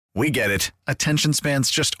We get it. Attention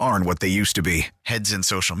spans just aren't what they used to be. Heads in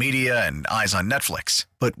social media and eyes on Netflix.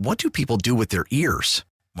 But what do people do with their ears?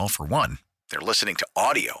 Well, for one, they're listening to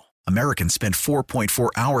audio. Americans spend 4.4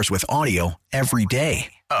 hours with audio every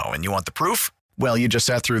day. Oh, and you want the proof? Well, you just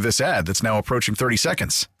sat through this ad that's now approaching 30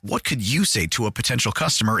 seconds. What could you say to a potential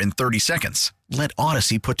customer in 30 seconds? Let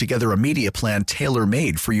Odyssey put together a media plan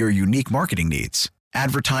tailor-made for your unique marketing needs.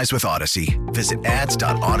 Advertise with Odyssey. Visit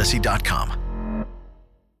ads.odyssey.com.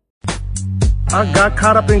 I got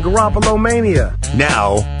caught up in Garoppolo mania.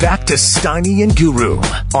 Now, back to Steiny and Guru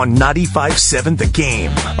on 95.7 The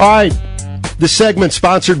Game. All right, this segment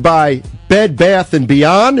sponsored by Bed Bath &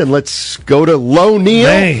 Beyond, and let's go to Low Neal.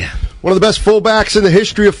 Man. One of the best fullbacks in the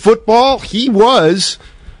history of football. He was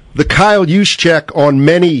the Kyle Juszczyk on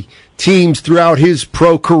many teams throughout his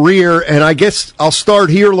pro career, and I guess I'll start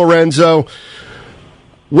here, Lorenzo.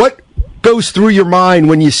 What goes through your mind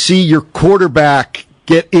when you see your quarterback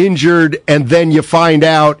get injured and then you find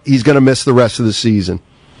out he's going to miss the rest of the season?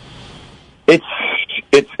 It's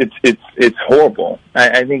horrible.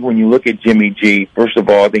 I think when you look at Jimmy G, first of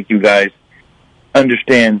all, I think you guys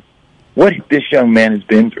understand what this young man has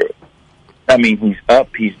been through. I mean, he's up,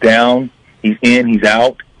 he's down, he's in, he's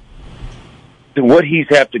out. What he's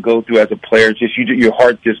had to go through as a player, just your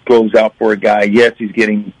heart just goes out for a guy. Yes, he's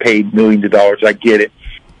getting paid millions of dollars. I get it.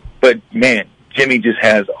 But, man, Jimmy just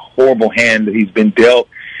has a horrible hand that he's been dealt.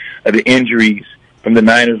 The injuries from the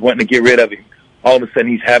Niners wanting to get rid of him. All of a sudden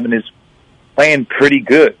he's having his playing pretty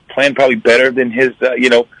good, playing probably better than his,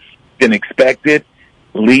 than expected,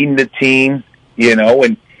 leading the team,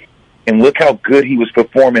 and look how good he was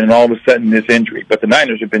performing, and all of a sudden this injury. But the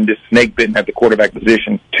Niners have been just snake-bitten at the quarterback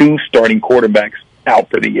position. 2 starting quarterbacks out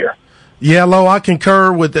for the year. Yeah, Lo, I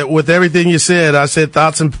concur with everything you said. I said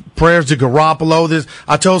thoughts and prayers to Garoppolo.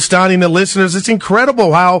 I told Steiny and the listeners, it's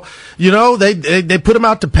incredible how, they put him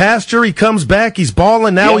out to pasture. He comes back. He's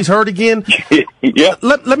balling. Now he's hurt again. Yeah.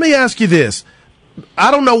 Let me ask you this.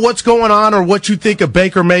 I don't know what's going on or what you think of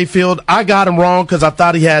Baker Mayfield. I got him wrong because I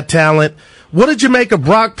thought he had talent. What did you make of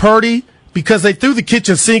Brock Purdy? Because they threw the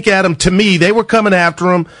kitchen sink at him. To me, they were coming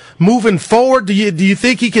after him. Moving forward, do you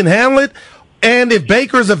think he can handle it? And if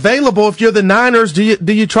Baker's available, if you're the Niners, do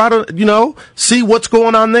you try to, see what's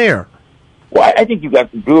going on there? Well, I think you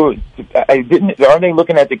got to do it. Aren't they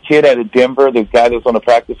looking at the kid out of Denver, the guy that's on the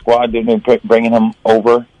practice squad? They're bringing him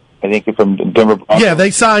over, I think, from Denver. Yeah,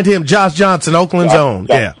 they signed him, Josh Johnson, Oakland's own.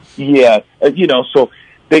 Yeah. Yeah, so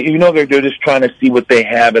they're just trying to see what they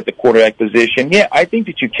have at the quarterback position. Yeah, I think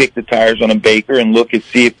that you kick the tires on a Baker and look and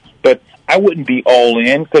see but I wouldn't be all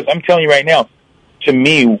in, because I'm telling you right now, to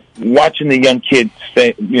me, watching the young kid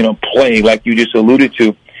play like you just alluded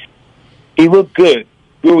to, he looked good.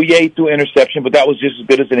 He threw an interception, but that was just as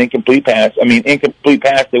good as an incomplete pass. I mean, incomplete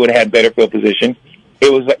pass, they would have had better field position.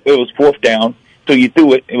 It was 4th down, so you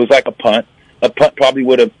threw it. It was like a punt. A punt probably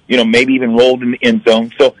would have, maybe even rolled in the end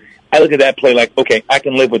zone. So I look at that play like, okay, I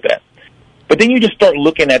can live with that. But then you just start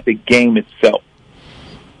looking at the game itself.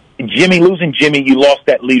 Losing Jimmy, you lost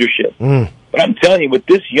that leadership. But I'm telling you, with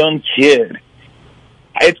this young kid,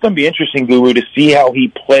 it's going to be interesting, Guru, to see how he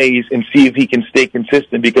plays and see if he can stay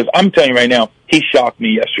consistent, because I'm telling you right now, he shocked me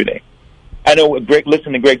yesterday. I know,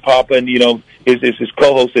 listen to Greg Papa and, his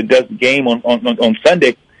co-host that does the game on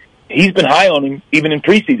Sunday. He's been high on him even in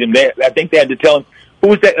preseason. I think they had to tell him, who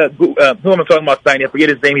was that? Who am I talking about, Steiny? I forget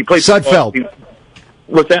his name. He played Sudfeld.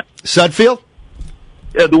 What's that? Sudfeld?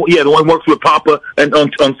 The one who works with Papa and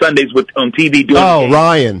on Sundays on TV doing. Oh,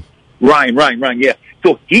 Ryan, yeah.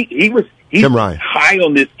 So he's high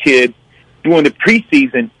on this kid during the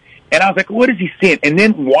preseason, and I was like, what is he seeing? And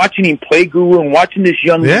then watching him play, Guru, and watching this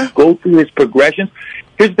young man go through his progressions.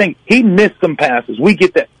 Here's the thing: he missed some passes. We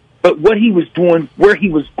get that, but what he was doing, where he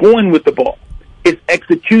was going with the ball, his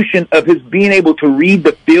execution of his being able to read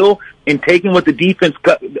the field and taking what the defense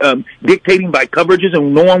dictating by coverages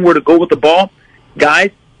and knowing where to go with the ball.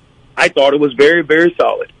 Guys, I thought it was very, very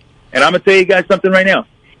solid. And I'm gonna tell you guys something right now.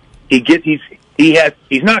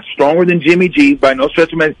 He's not stronger than Jimmy G by no stretch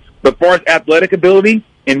of imagination, but as far as athletic ability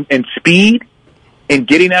and speed and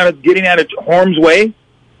getting out of harm's way,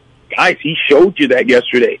 guys, he showed you that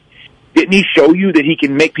yesterday. Didn't he show you that he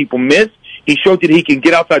can make people miss? He showed you that he can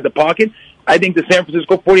get outside the pocket. I think the San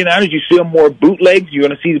Francisco 49ers, you see them more bootlegs. You're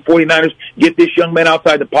going to see the 49ers get this young man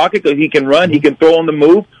outside the pocket because he can run, he can throw on the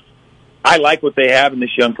move. I like what they have in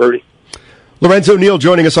this young Purdy. Lorenzo Neal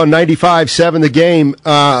joining us on 95.7 The Game.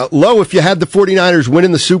 Lo, if you had the 49ers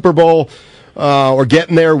winning the Super Bowl or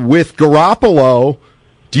getting there with Garoppolo,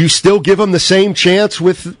 do you still give them the same chance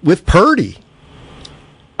with Purdy?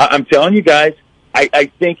 I'm telling you guys,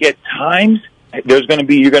 I think at times There's going to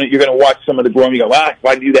be you're going to watch some of the growing. You go,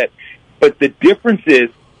 why do that? But the difference is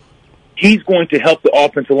he's going to help the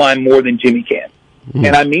offensive line more than Jimmy can,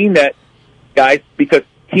 and I mean that, guys, because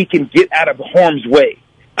he can get out of harm's way.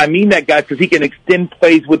 I mean that, guys, because he can extend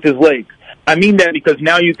plays with his legs. I mean that because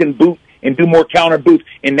now you can boot and do more counter boots,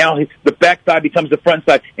 and now the backside becomes the front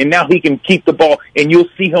side, and now he can keep the ball, and you'll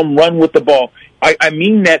see him run with the ball. I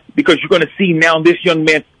mean that because you're going to see now this young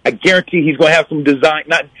man, I guarantee he's going to have some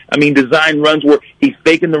design runs where he's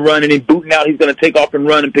faking the run and then booting out, he's going to take off and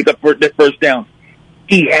run and pick up that first down.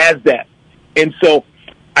 He has that. And so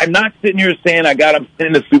I'm not sitting here saying I got him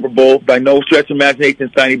in the Super Bowl by no stretch of imagination,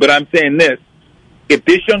 Steiny, but I'm saying this. If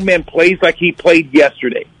this young man plays like he played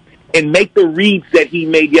yesterday and make the reads that he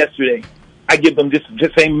made yesterday, I give him just the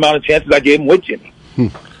same amount of chances I gave him with Jimmy.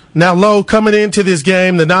 Now, Lo, coming into this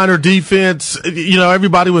game, the Niner defense,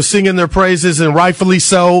 everybody was singing their praises, and rightfully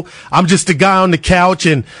so. I'm just a guy on the couch,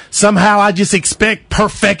 and somehow I just expect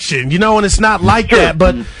perfection, and it's not like that.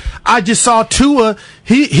 But I just saw Tua.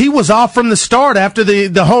 He was off from the start after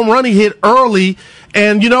the home run he hit early.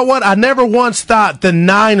 And you know what? I never once thought the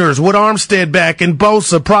Niners, with Armstead back and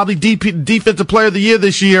Bosa, probably Defensive Player of the Year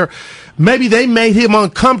this year, maybe they made him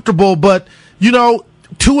uncomfortable. But,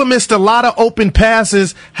 Tua missed a lot of open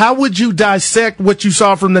passes. How would you dissect what you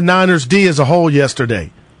saw from the Niners D as a whole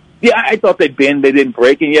yesterday? Yeah, I thought they didn't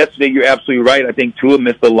break. And yesterday, you're absolutely right. I think Tua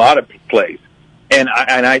missed a lot of plays. And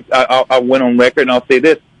I went on record, and I'll say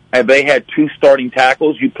this. If they had 2 starting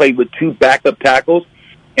tackles, you played with 2 backup tackles,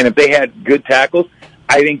 and if they had good tackles,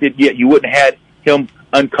 I think that you wouldn't have had him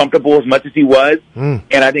uncomfortable as much as he was, and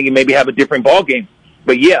I think he maybe have a different ball game.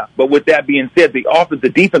 But with that being said,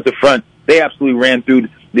 the defensive front, they absolutely ran through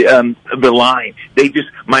the line.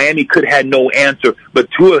 Miami could have had no answer. But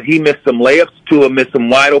Tua, he missed some layups. Tua missed some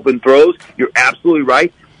wide open throws. You're absolutely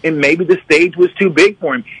right. And maybe the stage was too big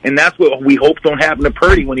for him. And that's what we hope don't happen to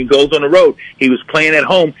Purdy when he goes on the road. He was playing at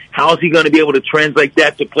home. How is he going to be able to translate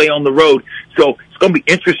that to play on the road? So it's going to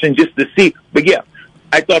be interesting just to see. But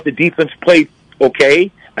I thought the defense played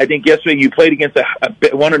okay. I think yesterday you played against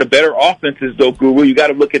one of the better offenses, though, Guru. You got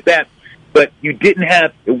to look at that. But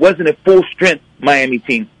it wasn't a full strength Miami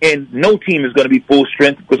team. And no team is going to be full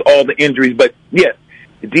strength because all the injuries. But yes,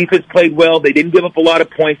 the defense played well. They didn't give up a lot of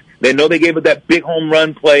points. They know they gave up that big home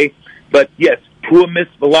run play. But yes, Tua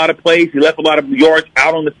missed a lot of plays. He left a lot of yards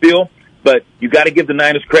out on the field. But you got to give the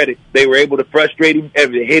Niners credit. They were able to frustrate him.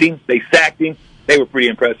 They hit him. They sacked him. They were pretty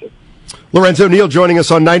impressive. Lorenzo Neal joining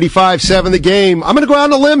us on 95.7 The Game. I'm going to go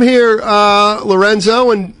out on a limb here,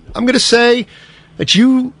 Lorenzo, and I'm going to say that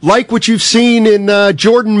you like what you've seen in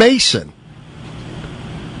Jordan Mason.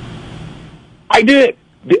 I did.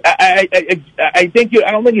 I think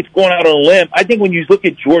I don't think it's going out on a limb. I think when you look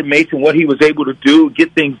at Jordan Mason, what he was able to do,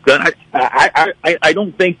 get things done. I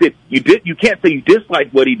don't think that you did. You can't say you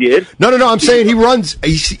dislike what he did. No. I'm saying he runs.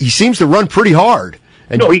 He seems to run pretty hard.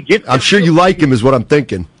 And no, he gets. I'm sure you like him, is what I'm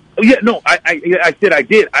thinking. Yeah, no, I said I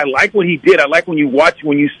did. I like what he did. I like when you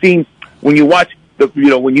see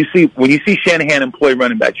Shanahan employ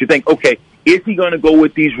running backs. You think, okay, is he going to go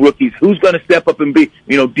with these rookies? Who's going to step up and be?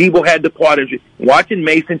 Debo had the quadrant. Watching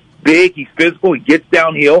Mason, big, he's physical, he gets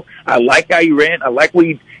downhill. I like how he ran. I like what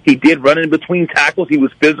he did running between tackles. He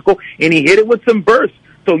was physical, and he hit it with some bursts.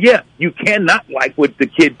 So, yeah, you cannot like what the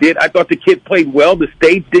kid did. I thought the kid played well. The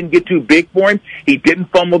stage didn't get too big for him. He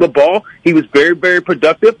didn't fumble the ball. He was very, very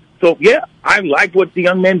productive. So, yeah, I liked what the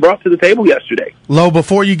young man brought to the table yesterday. Lo,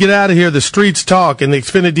 before you get out of here, the streets talk, and the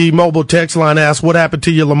Xfinity mobile text line asks, what happened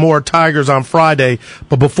to your Lemoore Tigers on Friday?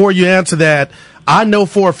 But before you answer that, I know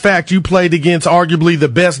for a fact you played against arguably the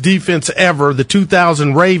best defense ever, the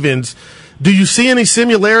 2000 Ravens. Do you see any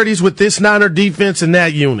similarities with this Niner defense and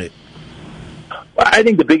that unit? I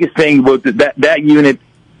think the biggest thing was that unit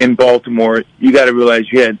in Baltimore, you got to realize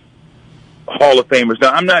you had Hall of Famers.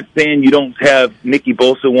 Now, I'm not saying you don't have Nicky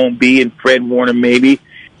Bosa won't be and Fred Warner maybe,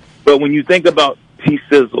 but when you think about T.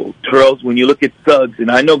 Sizzle, Terrells, when you look at Suggs,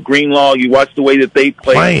 and I know Greenlaw, you watch the way that they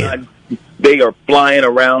play, they are flying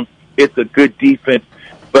around. It's a good defense.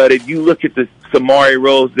 But if you look at the Samari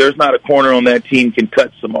Rose, there's not a corner on that team can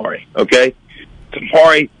touch Samari, okay?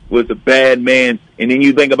 Samari was a bad man. And then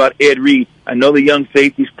you think about Ed Reed. I know the young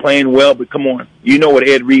safety's playing well, but come on. You know what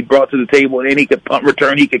Ed Reed brought to the table, and then he could punt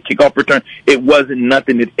return, he could kick off return. It wasn't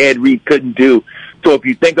nothing that Ed Reed couldn't do. So if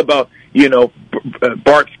you think about,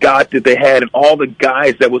 Bart Scott that they had and all the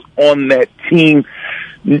guys that was on that team,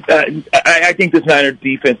 I think this Niner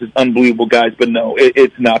defense is unbelievable, guys, but no,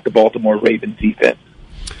 it's not the Baltimore Ravens defense.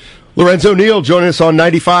 Lorenzo Neal joining us on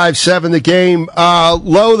 95.7 The Game.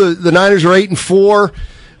 Lo, the Niners are 8-4.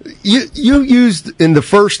 You used in the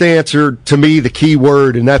first answer to me the key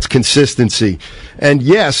word, and that's consistency. And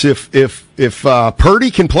yes, if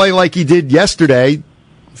Purdy can play like he did yesterday,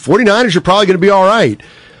 49ers are probably going to be all right.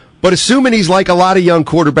 But assuming he's like a lot of young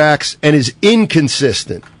quarterbacks and is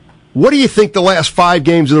inconsistent, what do you think the last 5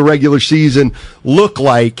 games of the regular season look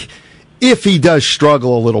like if he does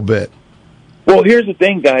struggle a little bit? Well, here's the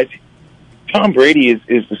thing, guys. Tom Brady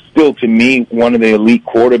is still, to me, one of the elite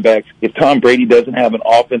quarterbacks. If Tom Brady doesn't have an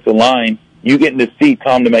offensive line, you getting to see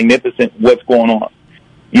Tom the Magnificent, what's going on.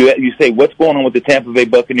 You say, what's going on with the Tampa Bay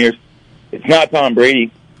Buccaneers? It's not Tom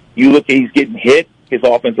Brady. You look at he's getting hit. His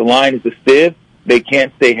offensive line is a sieve. They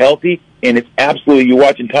can't stay healthy. And it's absolutely, you're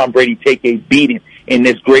watching Tom Brady take a beating. And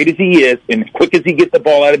as great as he is, and as quick as he gets the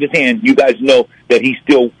ball out of his hand, you guys know that he's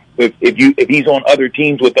still, if he's on other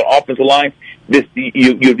teams with the offensive line,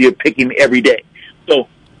 you're picking every day. So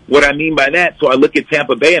what I mean by that, so I look at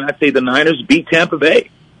Tampa Bay and I say the Niners beat Tampa Bay.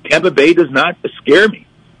 Tampa Bay does not scare me.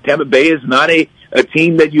 Tampa Bay is not a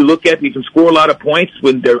team that you look at, you can score a lot of points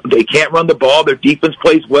when they can't run the ball, their defense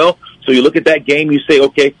plays well. So you look at that game, you say,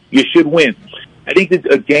 okay, you should win. I think it's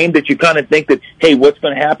a game that you kind of think that, hey, what's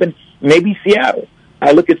going to happen? Maybe Seattle.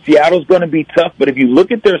 I look at Seattle's going to be tough, but if you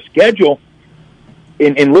look at their schedule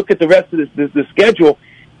and look at the rest of the schedule,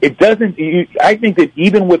 it doesn't. I think that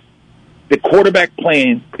even with the quarterback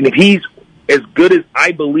playing, and if he's as good as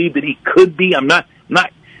I believe that he could be, I'm not.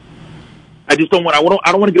 I just don't want.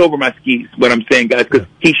 I don't want to get over my skis. What I'm saying, guys, because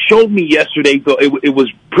he showed me yesterday. So it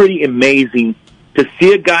was pretty amazing to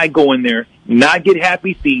see a guy go in there, not get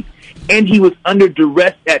happy feet, and he was under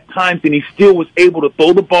duress at times, and he still was able to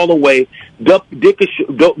throw the ball away,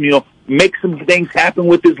 make some things happen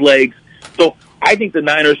with his legs. So I think the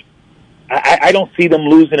Niners. I don't see them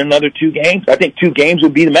losing another 2 games. I think 2 games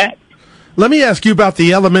would be the max. Let me ask you about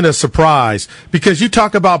the element of surprise, because you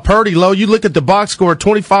talk about Purdy, Low. You look at the box score,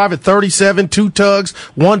 25 at 37, 2 tugs,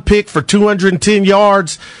 1 pick for 210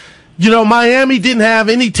 yards. You know, Miami didn't have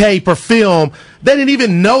any tape or film. They didn't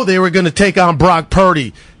even know they were going to take on Brock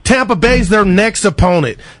Purdy. Tampa Bay's their next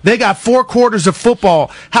opponent. They got 4 quarters of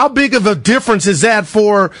football. How big of a difference is that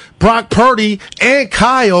for Brock Purdy and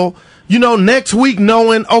Kyle, you know, next week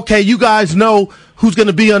knowing, okay, you guys know who's going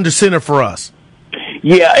to be under center for us?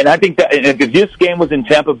 Yeah, and I think that if this game was in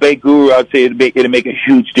Tampa Bay, Guru, I'd say it'd make a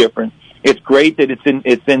huge difference. It's great that it's in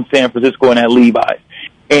San Francisco and at Levi's.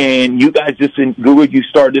 And you guys Guru, you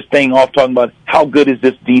start this thing off talking about how good is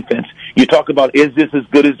this defense. You talk about, is this as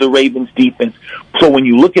good as the Ravens defense? So when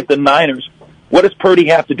you look at the Niners, what does Purdy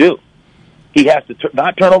have to do? He has to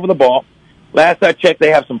not turn over the ball. Last I checked,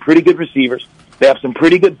 they have some pretty good receivers. They have some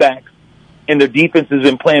pretty good backs. And their defense has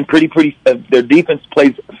been playing their defense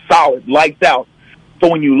plays solid, lights out. So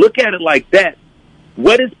when you look at it like that,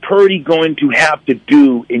 what is Purdy going to have to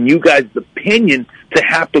do, in you guys' opinion, to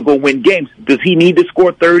have to go win games? Does he need to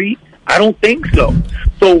score 30? I don't think so.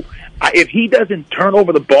 So if he doesn't turn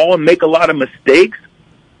over the ball and make a lot of mistakes,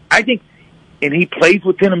 I think, and he plays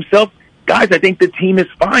within himself, guys, I think the team is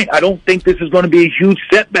fine. I don't think this is going to be a huge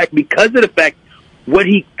setback because of the fact what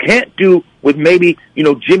he can't do with maybe,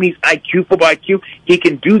 Jimmy's IQ, football IQ, he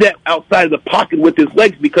can do that outside of the pocket with his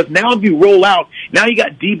legs, because now if you roll out, now you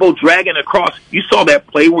got Debo dragging across. You saw that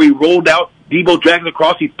play where he rolled out, Debo dragging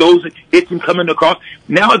across, he throws it, hits him coming across.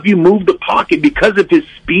 Now if you move the pocket because of his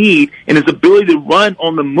speed and his ability to run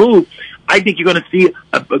on the move, I think you're going to see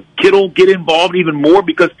a Kittle get involved even more,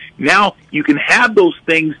 because now you can have those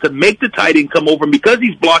things to make the tight end come over. And because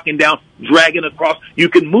he's blocking down, dragging across, you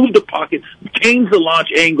can move the pocket, change the launch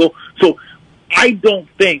angle. So I don't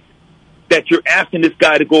think that you're asking this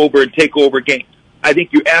guy to go over and take over games. I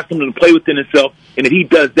think you're asking him to play within himself. And if he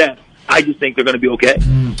does that, I just think they're going to be okay.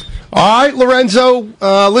 All right, Lorenzo,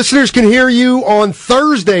 listeners can hear you on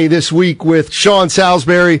Thursday this week with Sean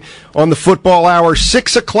Salisbury on the Football Hour,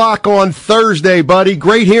 6 o'clock on Thursday, buddy.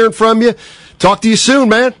 Great hearing from you. Talk to you soon,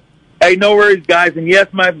 man. Hey, no worries, guys. And yes,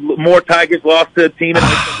 my more Tigers lost to a team,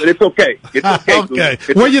 but it's okay. It's okay. Okay.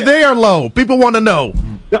 Were you there, Low? People want to know.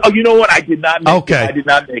 Oh, you know what? I did not make it. I did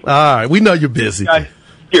not make it. All right. We know you're busy.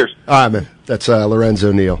 Cheers. All right, man. That's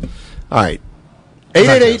Lorenzo Neal. All right.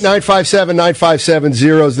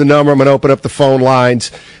 888-957-9570 is the number. I'm going to open up the phone lines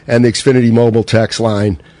and the Xfinity mobile text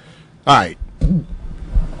line. All right.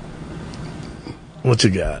 What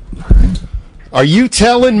you got? Are you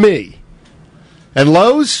telling me? And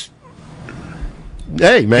Lowe's,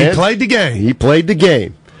 hey, man. He played the game. He played the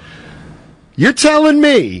game. You're telling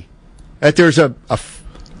me that there's a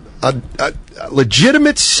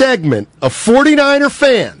legitimate segment of 49er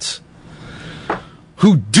fans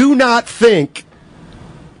who do not think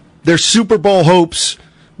their Super Bowl hopes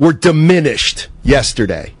were diminished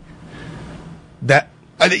yesterday.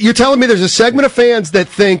 You're telling me there's a segment of fans that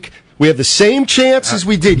think we have the same chance as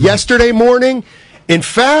we did yesterday morning? In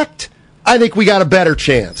fact, I think we got a better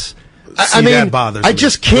chance. I mean, that bothers I me.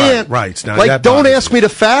 just can't. Right. Now, like, don't ask me to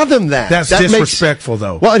fathom that. That's that disrespectful,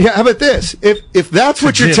 though. Well, how about this? If that's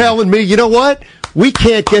what you're telling me, you know what? We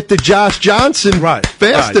can't get to Josh Johnson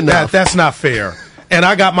fast enough. That's not fair. And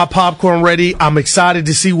I got my popcorn ready. I'm excited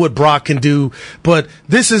to see what Brock can do. But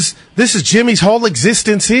this is Jimmy's whole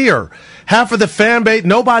existence here. Half of the fan base,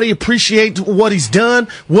 nobody appreciates what he's done,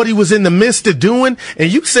 what he was in the midst of doing.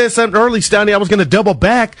 And you said something early, Stoney. I was going to double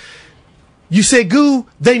back. You said, Goo,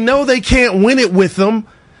 they know they can't win it with them.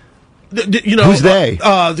 You know, who's they?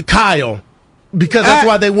 Kyle. Because that's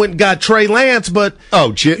why they went and got Trey Lance. But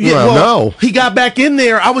no, he got back in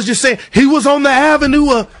there. I was just saying he was on the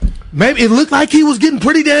avenue. Maybe it looked like he was getting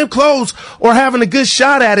pretty damn close or having a good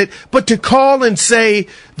shot at it. But to call and say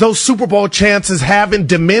those Super Bowl chances haven't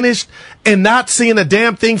diminished and not seeing a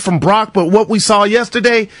damn thing from Brock, but what we saw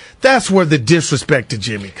yesterday, that's where the disrespect to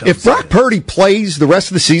Jimmy comes If Brock Purdy plays the rest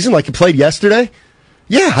of the season like he played yesterday,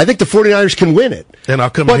 yeah, I think the 49ers can win it. And I'll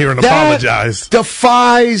come in here and apologize.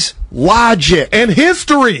 Defies logic. And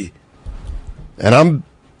history. And I'm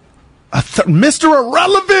Mr.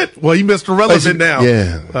 Irrelevant. Well, you Mr. Irrelevant now.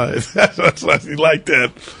 Yeah. That's why you like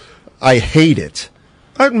that. I hate it.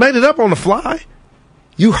 I made it up on the fly.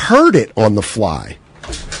 You heard it on the fly.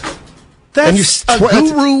 That's a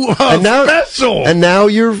guru special. And now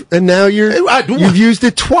you've used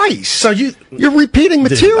it twice. So you're repeating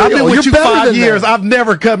material. I've been with you better 5 than years. that. I've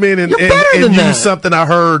never come in and used something I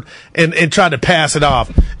heard and tried to pass it off.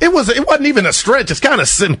 It wasn't even a stretch. It's kind of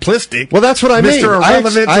simplistic. Well, that's what I mean.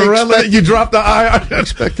 Mr. Irrelevant, you dropped the I.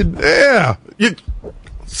 Expected. Yeah. You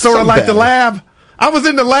sort of like the lab. I was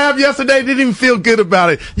in the lab yesterday. Didn't even feel good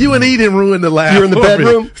about it. You and Eden ruined the lab. You're in the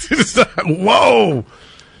bedroom? Whoa.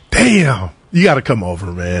 Damn. You got to come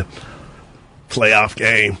over, man. Playoff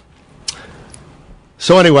game.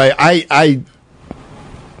 So anyway, I'm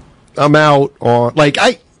out on,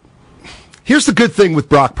 here's the good thing with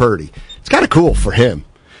Brock Purdy. It's kind of cool for him.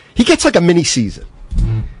 He gets like a mini season.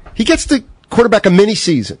 He gets the quarterback a mini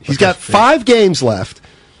season. He's got 5 games left.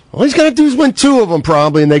 All he's got to do is win 2 of them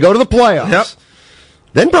probably, and they go to the playoffs. Yep.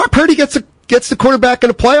 Then Brock Purdy gets the quarterback in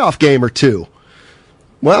a playoff game or 2.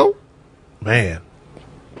 Well, man,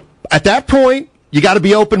 at that point, you got to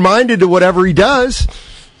be open-minded to whatever he does.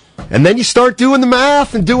 And then you start doing the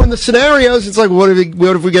math and doing the scenarios. It's like, what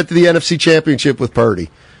if we get to the NFC Championship with Purdy?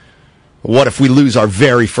 What if we lose our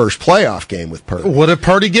very first playoff game with Purdy? What if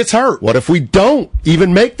Purdy gets hurt? What if we don't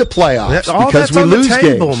even make the playoffs because we lose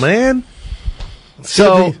games? Man.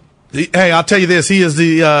 So, hey, I'll tell you this. He is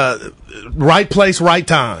the right place, right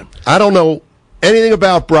time. I don't know anything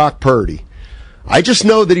about Brock Purdy. I just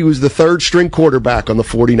know that he was the 3rd-string quarterback on the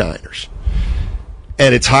 49ers.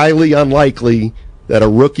 And it's highly unlikely that a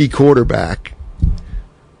rookie quarterback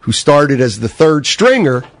who started as the 3rd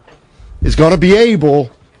stringer is going to be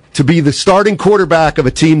able to be the starting quarterback of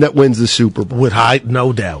a team that wins the Super Bowl. With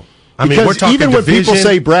no doubt. Because we're talking even when people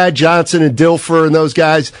say Brad Johnson and Dilfer and those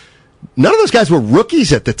guys, none of those guys were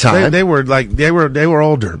rookies at the time. They were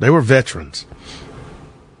older. They were veterans.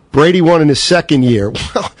 Brady won in his 2nd year.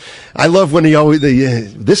 Well, I love when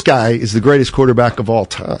this guy is the greatest quarterback of all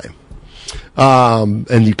time.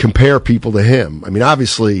 And you compare people to him. I mean,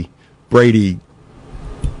 obviously, Brady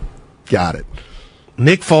got it.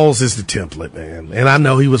 Nick Foles is the template, man. And I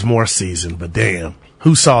know he was more seasoned, but damn,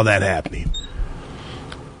 who saw that happening?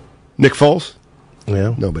 Nick Foles?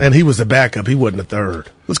 Yeah. Nobody. And he was the backup. He wasn't the 3rd.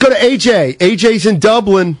 Let's go to AJ. AJ's in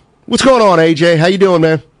Dublin. What's going on, AJ? How you doing,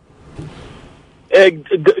 man? Hey,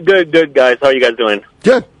 good, guys. How are you guys doing?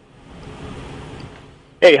 Good.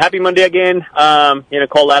 Hey, happy Monday again.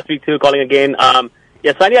 Called last week too, calling again.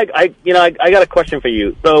 Sonny, I got a question for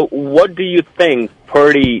you. So, what do you think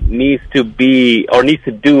Purdy needs to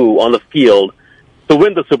do on the field to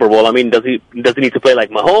win the Super Bowl? I mean, does he need to play like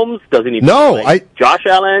Mahomes? Does he need to play like Josh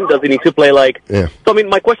Allen? Does he need to play like? Yeah. So, I mean,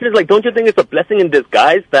 my question is don't you think it's a blessing in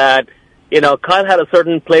disguise that Kyle had a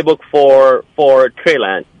certain playbook for Trey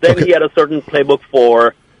Lance. Then he had a certain playbook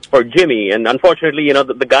for Jimmy. And unfortunately,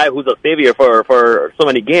 the guy who's a savior for so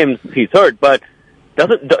many games, he's hurt. But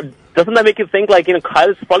doesn't that make you think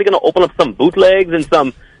Kyle's probably going to open up some bootlegs and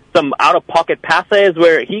some out of pocket passes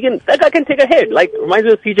where that guy can take a hit. Reminds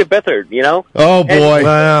me of CJ Beathard, Oh boy.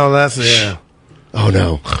 Well, that's yeah. Oh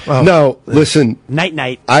no. No, listen.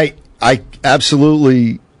 Night. I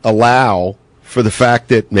absolutely allow for the fact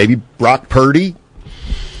that maybe Brock Purdy.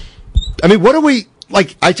 I mean, what are we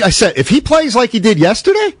like? I said, if he plays like he did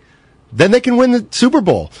yesterday, then they can win the Super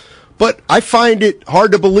Bowl. But I find it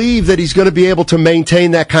hard to believe that he's going to be able to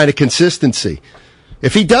maintain that kind of consistency.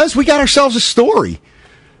 If he does, we got ourselves a story.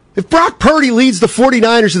 If Brock Purdy leads the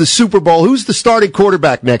 49ers to the Super Bowl, who's the starting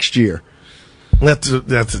quarterback next year? That's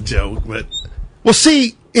a joke, but well,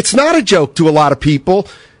 see, it's not a joke to a lot of people,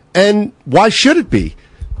 and why should it be?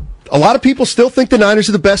 A lot of people still think the Niners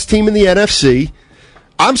are the best team in the NFC.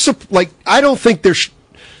 I don't think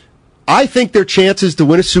I think their chances to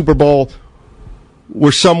win a Super Bowl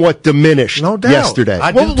were somewhat diminished yesterday.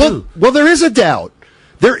 I do too. Well, there is a doubt.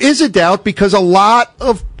 There is a doubt because a lot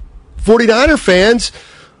of 49er fans,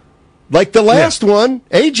 like the last one,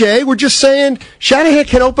 AJ, were just saying Shanahan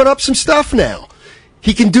can open up some stuff now.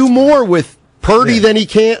 He can do more with Purdy than he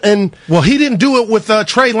can. And well, he didn't do it with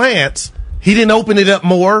Trey Lance. He didn't open it up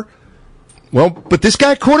more. Well, but this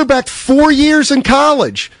guy quarterbacked 4 years in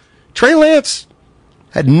college. Trey Lance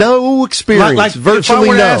had no experience, virtually if I were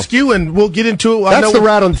no. to ask you, and we'll get into it. That's the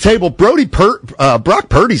route on the table. Brock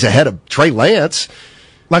Purdy's ahead of Trey Lance.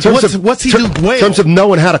 Like, what's he do well? In terms of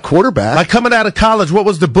knowing how to quarterback. Like, coming out of college, what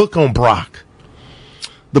was the book on Brock?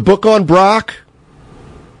 The book on Brock?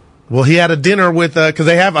 Well, he had a dinner with, because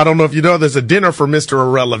they have, I don't know if you know, there's a dinner for Mr.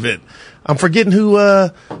 Irrelevant. I'm forgetting who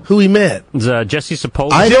he met. It's Jesse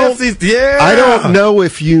Sepulveda. I don't know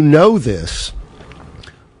if you know this,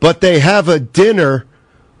 but they have a dinner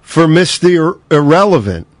for Mr.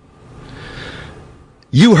 Irrelevant.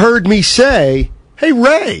 You heard me say, hey,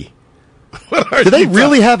 Ray, do they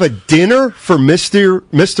really have a dinner for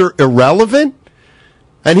Mr. Irrelevant?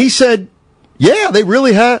 And he said, yeah, they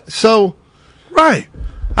really have. So, right.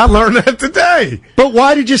 I learned that today. But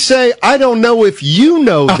why did you say, I don't know if you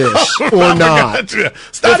know this or not?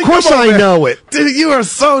 Stoddy, of course I know it. Dude, you are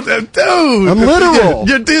so, dude. I'm literal.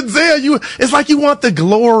 You're Denzel. It's like you want the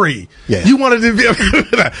glory. Yeah. You wanted to be.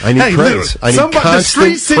 I need praise. I need the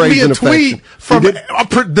street sent me a tweet from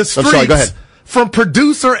the streets. I'm sorry, go ahead. From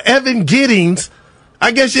producer Evan Giddings.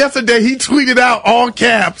 I guess yesterday he tweeted out all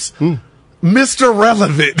caps, Mr.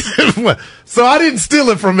 Relevant. So I didn't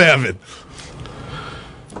steal it from Evan.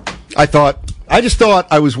 I just thought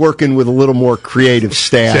I was working with a little more creative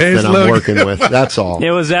staff than I'm working with. That's all.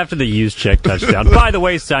 It was after the Juszczyk touchdown. By the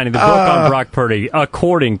way, Steiny, the book on Brock Purdy,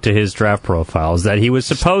 according to his draft profile, is that he was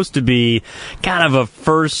supposed to be kind of a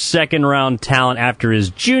first, second round talent after his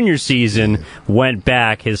junior season went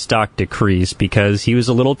back, his stock decreased because he was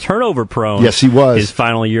a little turnover prone. Yes, he was. His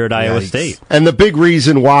final year at Iowa State. And the big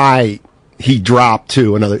reason why he dropped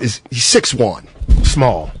to another is he's 6'1".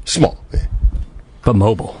 Small. But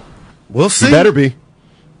mobile. We'll see. He better be.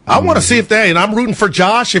 I want to see and I'm rooting for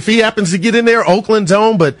Josh if he happens to get in there, Oakland's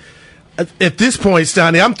own, but at this point,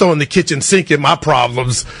 Steiny, I'm throwing the kitchen sink at my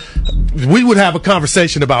problems. We would have a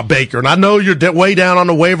conversation about Baker, and I know you're way down on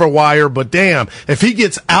the waiver wire, but damn, if he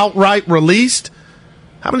gets outright released,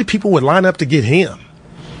 how many people would line up to get him?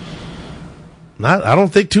 I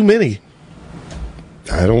don't think too many.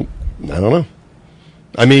 I don't know.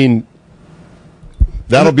 I mean,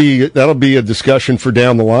 That'll be a discussion for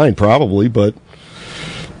down the line, probably, but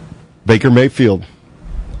Baker Mayfield,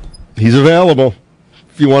 he's available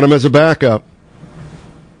if you want him as a backup.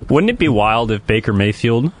 Wouldn't it be wild if Baker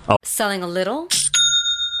Mayfield... Selling a little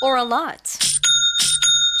or a lot?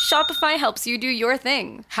 Shopify helps you do your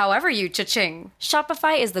thing, however you cha-ching.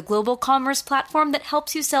 Shopify is the global commerce platform that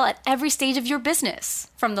helps you sell at every stage of your business.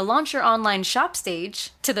 From the launch your online shop stage,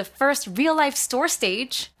 to the first real-life store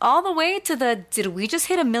stage, all the way to the did we just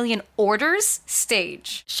hit 1 million orders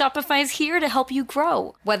stage. Shopify is here to help you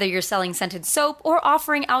grow. Whether you're selling scented soap or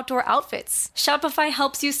offering outdoor outfits, Shopify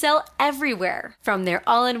helps you sell everywhere. From their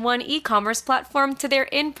all-in-one e-commerce platform to their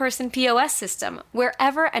in-person POS system,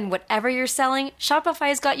 wherever and whatever you're selling,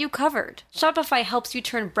 Shopify's got you covered. Shopify helps you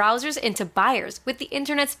turn browsers into buyers with the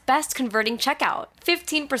internet's best converting checkout.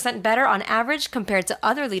 15% better on average compared to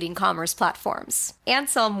other leading commerce platforms. And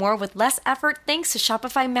sell more with less effort thanks to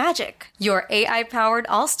Shopify Magic, your AI-powered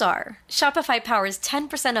all-star. Shopify powers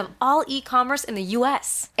 10% of all e-commerce in the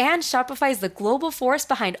U.S. And Shopify is the global force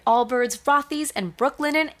behind Allbirds, Rothy's, and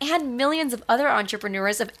Brooklinen, and millions of other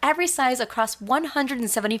entrepreneurs of every size across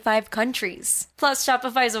 175 countries. Plus,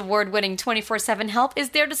 Shopify's award-winning 24/7 help is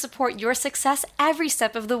there to support your success every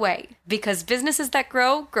step of the way. Because businesses that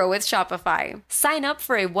grow with Shopify. Sign up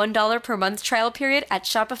for a $1 per month trial period at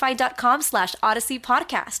shopify.com/Odyssey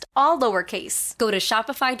Podcast, all lowercase. Go to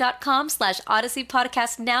shopify.com/Odyssey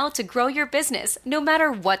Podcast now to grow your business, no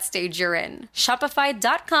matter what stage you're in.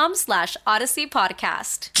 Shopify.com/Odyssey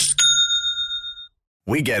Podcast.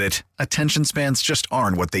 We get it. Attention spans just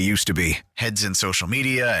aren't what they used to be. Heads in social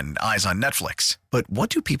media and eyes on Netflix. But what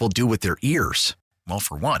do people do with their ears? Well,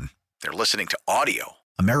 for one, they're listening to audio.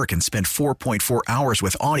 Americans spend 4.4 hours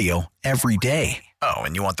with audio every day. Oh,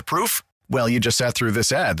 and you want the proof? Well, you just sat through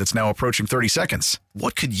this ad that's now approaching 30 seconds.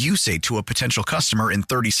 What could you say to a potential customer in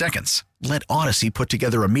 30 seconds? Let Odyssey put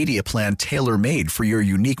together a media plan tailor-made for your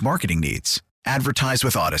unique marketing needs. Advertise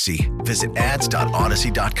with Odyssey. Visit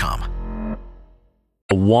ads.odyssey.com.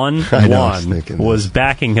 1-1 was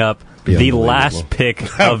backing up the last pick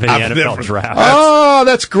of the NFL draft. Oh,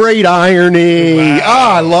 that's great irony. Wow.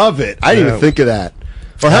 Oh, I love it. I didn't even think of that.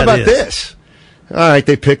 Well, how about this? All right,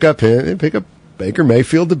 they pick up him. They pick up Baker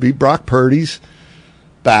Mayfield to be Brock Purdy's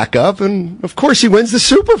backup, and of course he wins the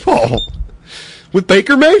Super Bowl with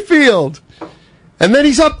Baker Mayfield. And then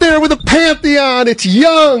he's up there with a pantheon. It's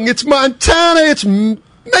Young, it's Montana, it's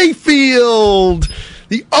Mayfield,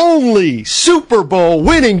 the only Super Bowl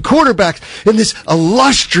winning quarterbacks in this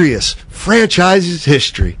illustrious franchise's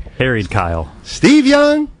history. Buried Kyle. Steve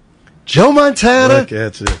Young, Joe Montana, Look,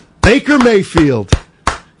 that's it. Baker Mayfield.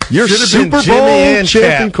 Your Super Bowl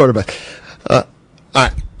champion quarterback. All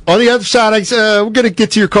right. On the other side, we're going to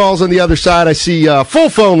get to your calls on the other side. I see full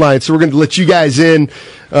phone lines, so we're going to let you guys in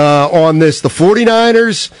on this. The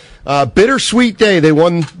 49ers, bittersweet day. They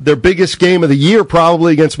won their biggest game of the year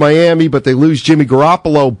probably against Miami, but they lose Jimmy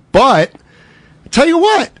Garoppolo. But I tell you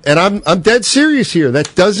what, and I'm dead serious here,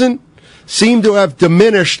 that doesn't seem to have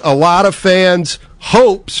diminished a lot of fans'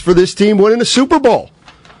 hopes for this team winning a Super Bowl.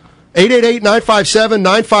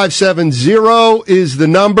 888-957-9570 is the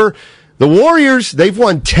number. The Warriors, they've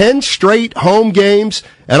won 10 straight home games,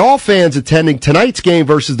 and all fans attending tonight's game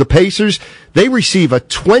versus the Pacers, they receive a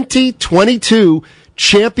 2022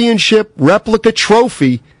 championship replica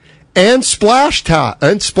trophy and splash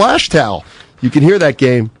towel. You can hear that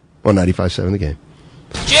game on 95.7 The Game.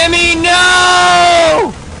 Jimmy,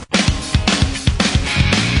 no!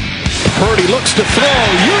 Purdy looks to throw.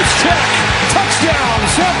 Juszczyk. Touchdown,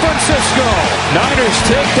 San Francisco. Niners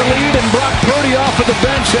take the lead, and Brock Purdy off of the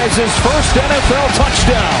bench has his first NFL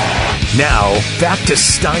touchdown. Now, back to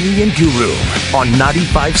Steiny and Guru on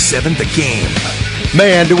 95.7 The Game.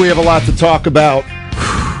 Man, do we have a lot to talk about.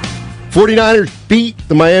 49ers beat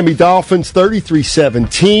the Miami Dolphins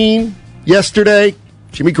 33-17 yesterday.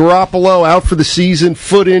 Jimmy Garoppolo out for the season,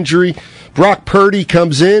 foot injury. Brock Purdy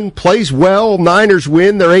comes in, plays well. Niners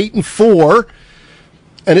win. They're 8-4.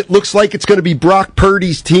 And it looks like it's going to be Brock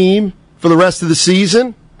Purdy's team for the rest of the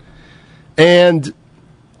season. And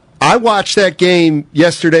I watched that game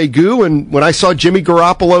yesterday, Goo, and when I saw Jimmy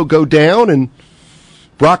Garoppolo go down and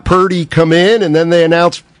Brock Purdy come in, and then they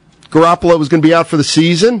announced Garoppolo was going to be out for the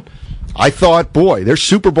season, I thought, boy, their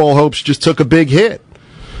Super Bowl hopes just took a big hit.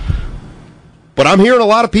 But I'm hearing a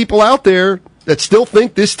lot of people out there that still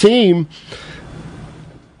think this team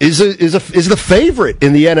is the favorite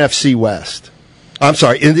in the NFC West. I'm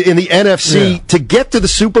sorry, in the NFC to get to the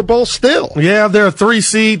Super Bowl still. Yeah, there are 3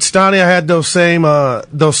 seeds. Stoney, I had those same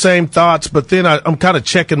thoughts, but then I'm kind of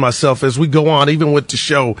checking myself as we go on, even with the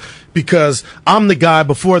show, because I'm the guy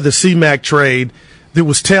before the C-Mac trade that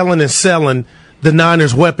was telling and selling the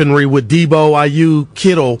Niners weaponry with Debo, Ayuk,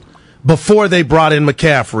 Kittle before they brought in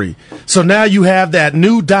McCaffrey. So now you have that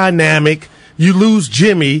new dynamic. You lose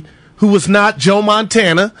Jimmy, who was not Joe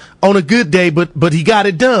Montana on a good day, but he got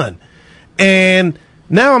it done. And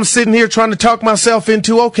now I'm sitting here trying to talk myself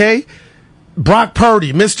into, okay, Brock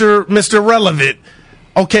Purdy, Mr. Relevant.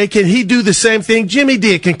 Okay, can he do the same thing Jimmy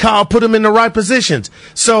did? Can Kyle put him in the right positions?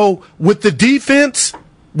 So with the defense,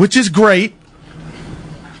 which is great,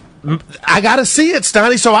 I got to see it,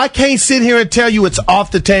 Stoney, so I can't sit here and tell you it's off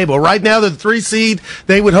the table. Right now, the 3 seed,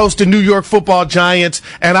 they would host the New York Football Giants,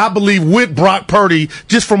 and I believe with Brock Purdy,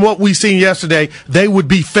 just from what we seen yesterday, they would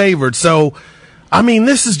be favored. So, I mean,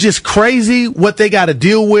 this is just crazy what they got to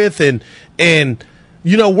deal with, and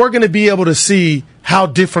you know, we're going to be able to see how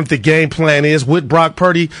different the game plan is with Brock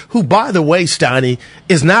Purdy, who, by the way, Steiny,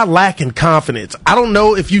 is not lacking confidence. I don't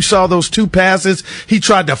know if you saw those 2 passes he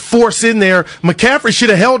tried to force in there. McCaffrey should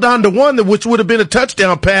have held on to one, which would have been a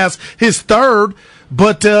touchdown pass, his third,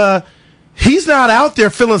 but he's not out there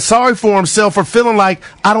feeling sorry for himself or feeling like,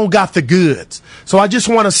 I don't got the goods. So I just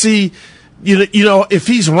want to see, you know, if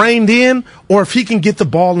he's reined in or if he can get the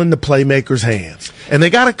ball in the playmakers' hands. And they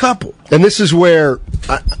got a couple. And this is where,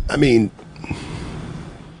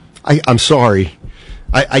 I'm sorry.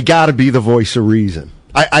 I got to be the voice of reason.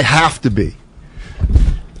 I have to be.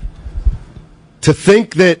 To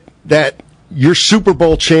think that your Super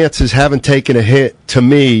Bowl chances haven't taken a hit, to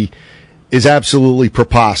me, is absolutely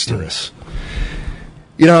preposterous.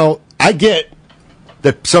 You know, I get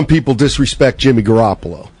that some people disrespect Jimmy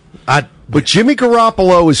Garoppolo. But Jimmy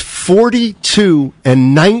Garoppolo is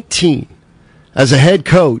 42-19 as a head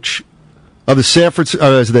coach of the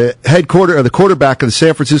as the the quarterback of the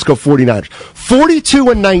San Francisco 49ers.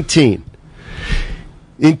 42-19.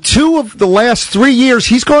 In 2 of the last 3 years,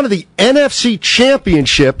 he's gone to the NFC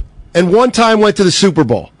Championship and one time went to the Super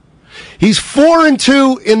Bowl. He's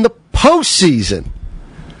 4-2 in the postseason.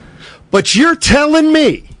 But you're telling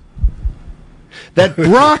me that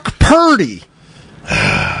Brock Purdy,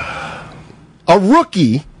 a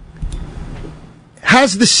rookie,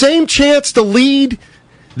 has the same chance to lead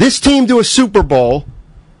this team to a Super Bowl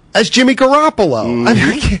as Jimmy Garoppolo? I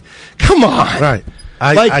mean, come on. Right.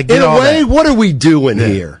 I get in a way, what are we doing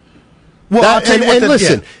here? Well, I'll tell you what,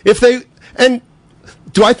 listen, if they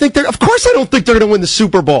do I think they're? Of course, I don't think they're going to win the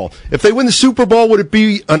Super Bowl. If they win the Super Bowl, would it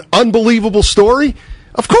be an unbelievable story?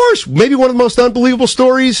 Of course, maybe one of the most unbelievable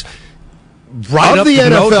stories of the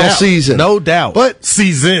NFL season, no doubt. But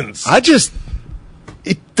seasons,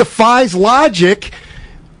 it defies logic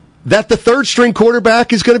that the third string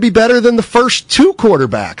quarterback is going to be better than the first 2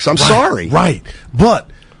 quarterbacks. I'm sorry, right? But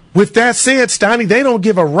with that said, Steiny, they don't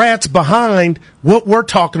give a rat's behind what we're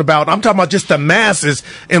talking about. I'm talking about just the masses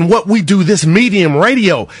and what we do, this medium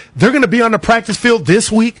radio. They're going to be on the practice field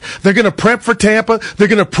this week. They're going to prep for Tampa. They're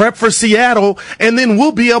going to prep for Seattle. And then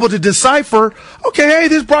we'll be able to decipher, okay, hey,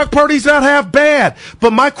 this Brock Purdy's not half bad.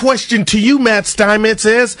 But my question to you, Matt Steinmetz,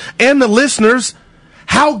 is, and the listeners,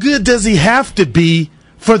 how good does he have to be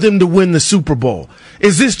for them to win the Super Bowl?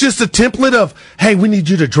 Is this just a template of, hey, we need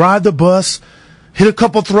you to drive the bus, hit a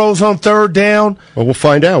couple throws on third down? Well, we'll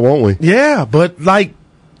find out, won't we? Yeah, but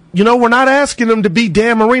we're not asking them to be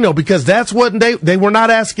Dan Marino, because that's what they were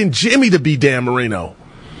not asking Jimmy to be Dan Marino.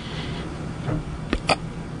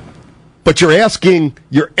 But you're asking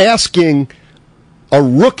a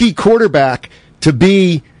rookie quarterback to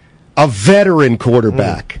be a veteran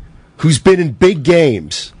quarterback who's been in big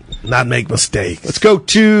games. Not make mistakes. Let's go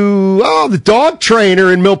to the dog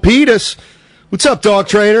trainer in Milpitas. What's up, dog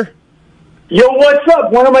trainer? Yo, what's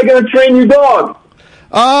up? When am I going to train your dog?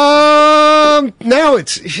 Now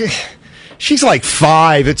she's like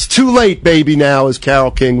 5. It's too late, baby, now, as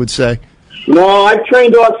Carole King would say. No, I've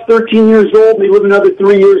trained dogs 13 years old. They live another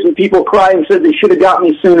 3 years, and people cry and said they should have got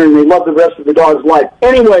me sooner, and they love the rest of the dog's life.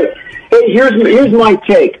 Anyway, hey, here's my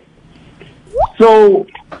take. So,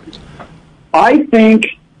 I think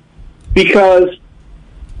because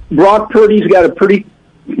Brock Purdy's got a pretty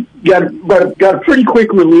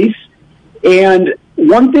quick release. And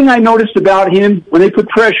one thing I noticed about him, when they put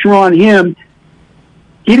pressure on him,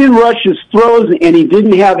 he didn't rush his throws and he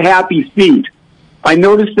didn't have happy feet. I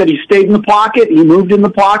noticed that he stayed in the pocket, he moved in the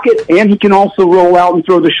pocket, and he can also roll out and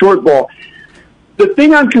throw the short ball. The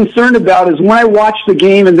thing I'm concerned about is when I watch the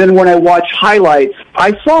game and then when I watch highlights,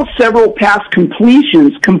 I saw several pass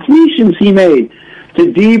completions he made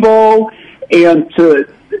to Debo and to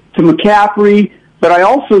McCaffrey, but I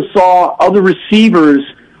also saw other receivers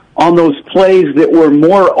on those plays that were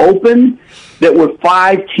more open, that were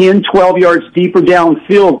 5, 10, 12 yards deeper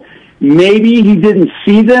downfield. Maybe he didn't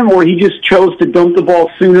see them, or he just chose to dump the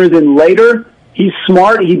ball sooner than later. He's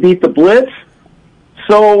smart. He beat the blitz.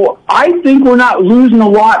 So I think we're not losing a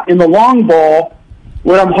lot in the long ball.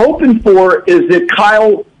 What I'm hoping for is that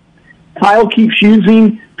Kyle keeps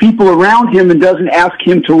using people around him and doesn't ask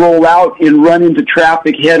him to roll out and run into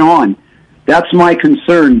traffic head on. That's my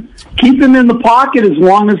concern. Keep him in the pocket as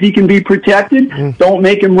long as he can be protected. Don't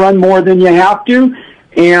make him run more than you have to.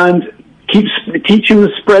 And teach him to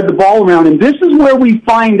spread the ball around. And this is where we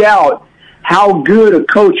find out how good a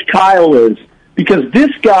coach Kyle is. Because this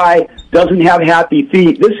guy doesn't have happy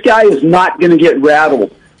feet. This guy is not going to get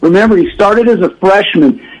rattled. Remember, he started as a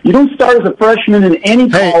freshman. You don't start as a freshman in any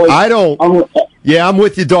college. Hey, I don't. Yeah, I'm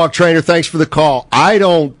with you, dog trainer. Thanks for the call. I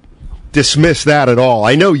don't dismiss that at all.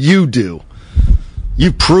 I know you do.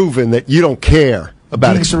 You've proven that you don't care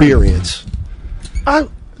about experience. I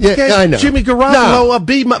know. Jimmy Garoppolo, a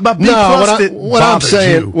B plus. What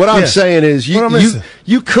I'm saying is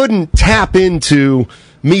you couldn't tap into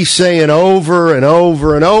me saying over and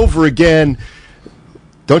over and over again.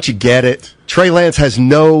 Don't you get it? Trey Lance has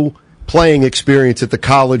no playing experience at the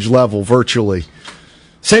college level, virtually.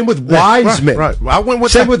 Same with Wiseman. Right. I went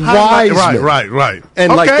with Same with Wiseman. Right.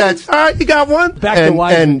 And okay. All right, you got one. Back to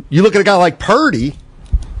Wiseman. And you look at a guy like Purdy.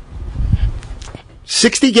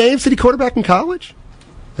 60 games did he quarterback in college?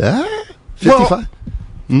 55?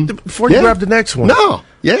 Before you grab the next one. No.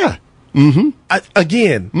 Yeah.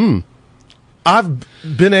 I've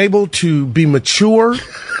been able to be mature,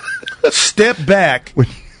 step back,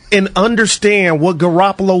 and understand what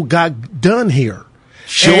Garoppolo got done here.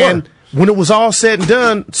 Sure. And when it was all said and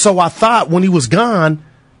done, so I thought when he was gone,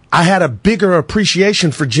 I had a bigger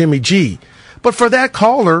appreciation for Jimmy G. But for that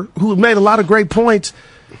caller, who made a lot of great points,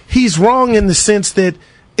 he's wrong in the sense that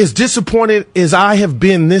as disappointed as I have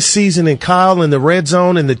been this season in Kyle in the red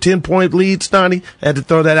zone and the 10-point lead, Stoney, I had to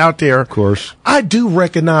throw that out there. Of course. I do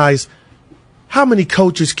recognize how many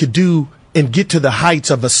coaches could do and get to the heights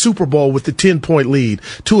of a Super Bowl with the 10-point lead,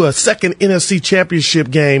 to a second NFC championship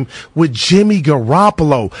game with Jimmy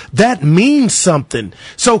Garoppolo. That means something.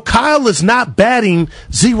 So Kyle is not batting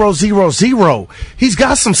 0-0-0. He's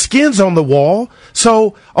got some skins on the wall.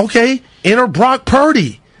 So, okay, enter Brock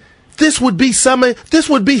Purdy. This would be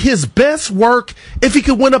his best work if he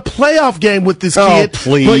could win a playoff game with this kid. Oh,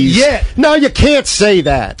 please. But yet. No, you can't say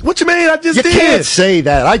that. What you mean? I just did. You can't say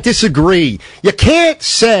that. I disagree. You can't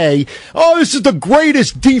say, oh, this is the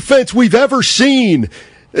greatest defense we've ever seen.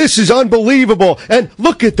 This is unbelievable. And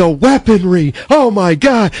look at the weaponry. Oh, my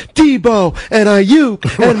God. Debo and Ayuk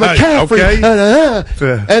and Right, McCaffrey.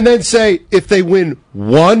 okay. And then say, if they win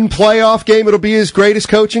one playoff game, it'll be his greatest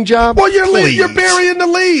coaching job? Well, you're burying the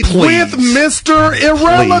lead with Mr.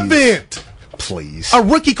 Irrelevant. Please. A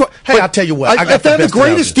rookie. Hey, I'll tell you what. If they're the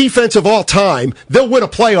greatest defense of all time, they'll win a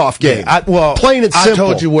playoff game. Plain and simple. I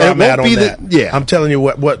told you where I'm at on that. Yeah. I'm telling you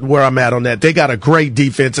where I'm at on that. They got a great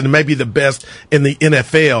defense and maybe the best in the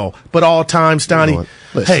NFL. But all time, Stoney.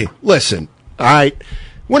 Listen. All right.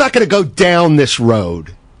 We're not going to go down this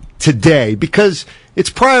road today because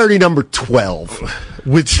it's priority number 12.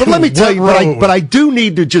 But let me tell you, but I do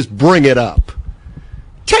need to just bring it up.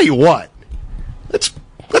 Tell you what.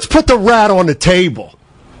 Let's put the rat on the table.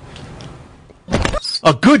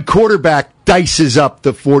 A good quarterback dices up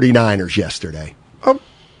the 49ers yesterday.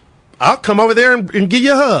 I'll come over there and give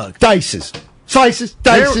you a hug. Dices.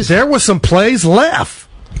 There were some plays left.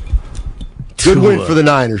 Good win for the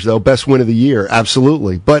Niners, though. Best win of the year.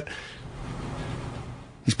 Absolutely. But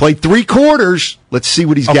he's played 3 quarters. Let's see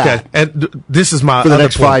what he's got. And this is my for the other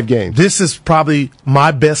next point. 5 games. This is probably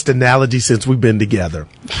my best analogy since we've been together.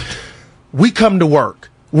 We come to work.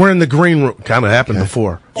 We're in the green room. Kind of happened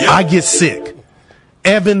before. I get sick.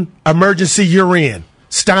 Evan, emergency, you're in.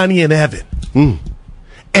 Stoney and Evan.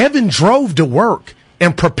 Evan drove to work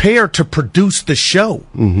and prepared to produce the show.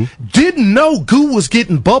 Didn't know Goo was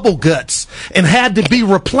getting bubble guts and had to be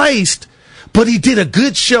replaced, but he did a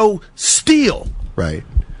good show still. Right.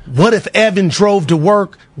 What if Evan drove to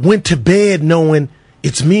work, went to bed knowing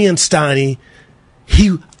it's me and Stoney?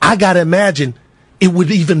 I got to imagine it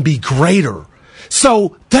would even be greater.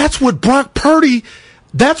 So that's what Brock Purdy,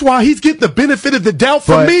 that's why he's getting the benefit of the doubt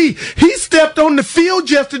from me. He stepped on the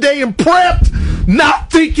field yesterday and prepped,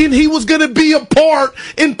 not thinking he was going to be a part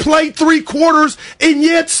and play 3 quarters, and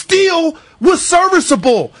yet still was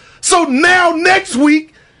serviceable. So now next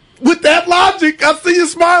week, with that logic, I see you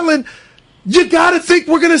smiling, you got to think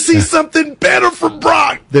we're going to see something better from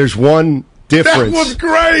Brock. There's one difference. That was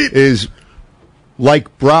great. Is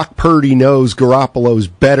like Brock Purdy knows Garoppolo's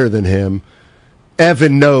better than him,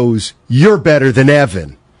 Evan knows you're better than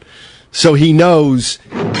Evan. So he knows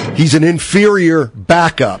he's an inferior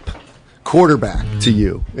backup quarterback to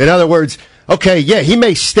you. In other words, okay, yeah, he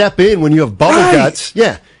may step in when you have bubble guts.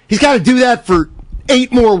 Yeah, he's got to do that for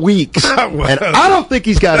 8 more weeks. And I don't think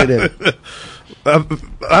he's got it in.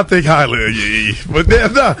 I think highly of you.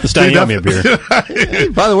 But Stoney, got me a beer. Hey,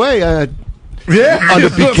 by the way,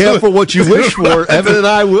 be careful what you wish for. Evan and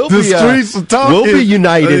I will be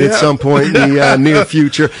united at some point in the near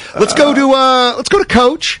future. Let's go to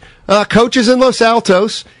Coach. Coach is in Los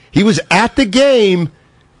Altos. He was at the game,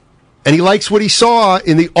 and he likes what he saw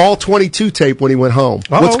in the All-22 tape when he went home.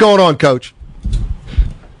 Uh-oh. What's going on, Coach?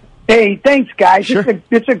 Hey, thanks, guys. Sure.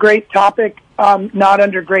 It's a great topic. Not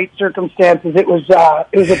under great circumstances. It was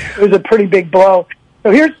a pretty big blow.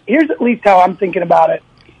 So here's at least how I'm thinking about it.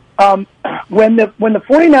 When the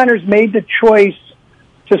 49ers made the choice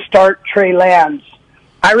to start Trey Lance,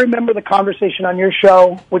 I remember the conversation on your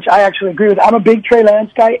show, which I actually agree with. I'm a big Trey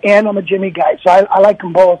Lance guy and I'm a Jimmy guy, so I like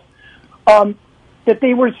them both. That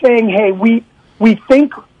they were saying, hey, we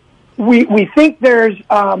think there's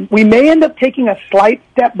we may end up taking a slight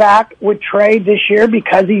step back with Trey this year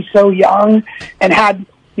because he's so young and had,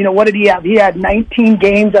 what did he have? He had 19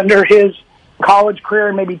 games under his college career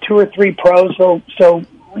and maybe 2 or 3 pros, so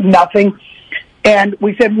nothing. And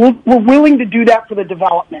we said, we're willing to do that for the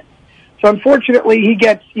development. So unfortunately, he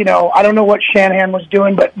gets, I don't know what Shanahan was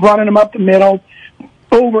doing, but running him up the middle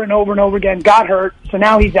over and over and over again, got hurt. So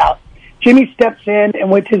now he's out. Jimmy steps in,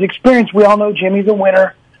 and with his experience, we all know Jimmy's a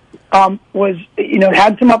winner, had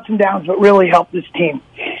some ups and downs, but really helped this team.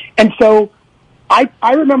 And so I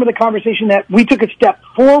remember the conversation that we took a step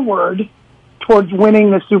forward towards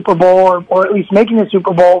winning the Super Bowl or at least making the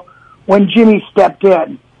Super Bowl when Jimmy stepped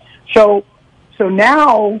in. So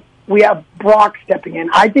now we have Brock stepping in.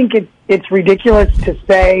 I think it's ridiculous to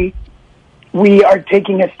say we are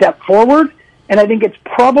taking a step forward, and I think it's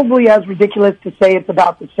probably as ridiculous to say it's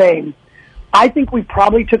about the same. I think we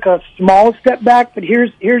probably took a small step back, but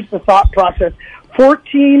here's the thought process.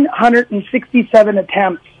 1,467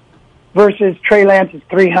 attempts versus Trey Lance's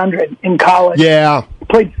 300 in college. Yeah.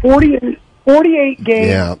 Played 48 games.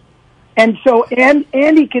 Yeah. And so,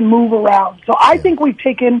 and he can move around. So I think we've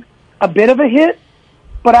taken a bit of a hit,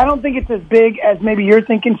 but I don't think it's as big as maybe you're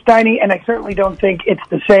thinking, Steiny, and I certainly don't think it's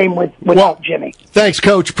the same without Jimmy. Thanks,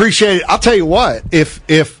 Coach. Appreciate it. I'll tell you what,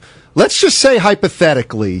 if let's just say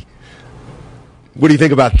hypothetically, what do you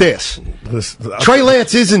think about this? Trey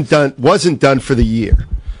Lance wasn't done for the year,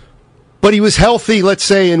 but he was healthy, let's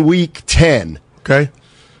say, in week 10. Okay.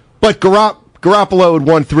 But Garoppolo had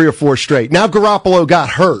won 3 or 4 straight. Now Garoppolo got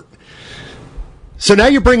hurt. So now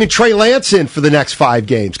you're bringing Trey Lance in for the next 5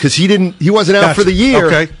 games because he wasn't out for the year.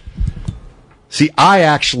 Okay. See,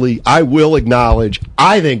 I will acknowledge,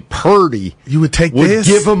 I think Purdy would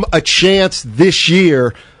give him a chance this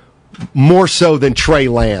year more so than Trey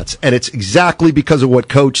Lance. And it's exactly because of what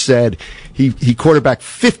Coach said. He quarterbacked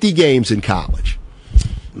 50 games in college.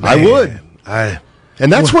 Man, I would.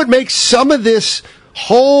 And that's what makes some of this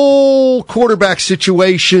whole quarterback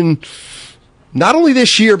situation, not only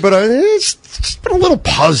this year, but it's been a little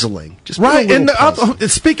puzzling. Right. And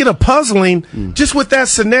speaking of puzzling, just with that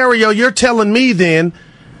scenario, you're telling me then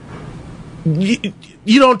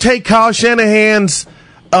you don't take Kyle Shanahan's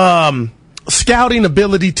scouting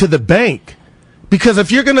ability to the bank. Because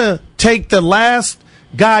if you're going to take the last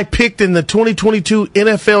guy picked in the 2022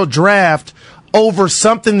 NFL draft over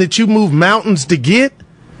something that you move mountains to get.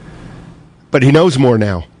 But he knows more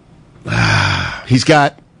now. He's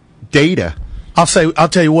got data. I'll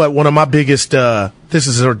tell you what, one of my biggest, this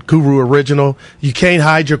is a Guru original. You can't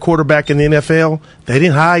hide your quarterback in the NFL. They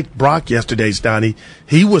didn't hide Brock yesterday, Donnie.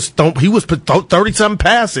 He was 30-something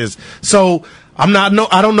passes. So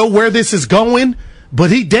I don't know where this is going, but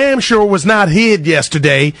he damn sure was not hid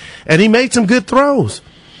yesterday, and he made some good throws.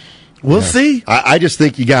 We'll see. I just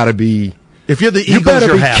think you got to be. If you're the Eagles,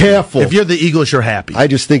 you're happy. Careful. If you're the Eagles, you're happy. I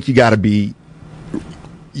just think you got to be.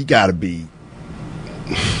 You got to be.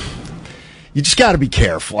 You just got to be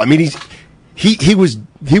careful. I mean, he was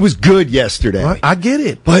good yesterday. I get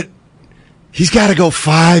it, but he's got to go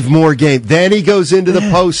 5 more games. Then he goes into the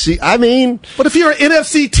postseason. I mean, but if you're an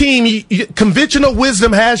NFC team, conventional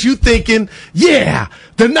wisdom has you thinking, yeah,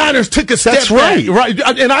 the Niners took a step back, right?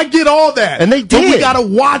 And I get all that, and they did. But we got to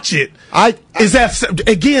watch it. Is that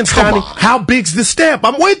again, Scotty? How big's the step?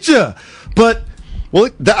 I'm with you, but. Well,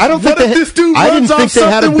 I don't think this dude runs off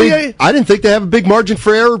something we ain't. I didn't think they have a big margin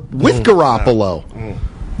for error with Garoppolo.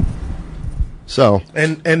 So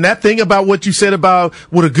and that thing about what you said about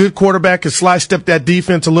what a good quarterback can step that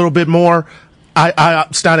defense a little bit more.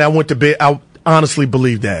 I went to bed. I honestly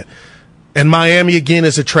believe that. And Miami again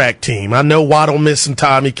is a track team. I know Waddle missed some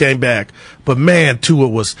time. He came back, but man, Tua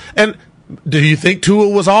was. And do you think Tua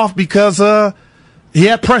was off because he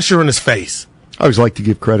had pressure in his face? I always like to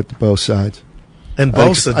give credit to both sides. And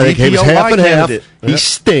Bosa, I think he was half and half. He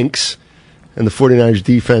stinks, and the 49ers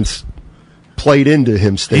defense played into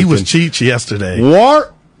him stinking. He was Cheech yesterday.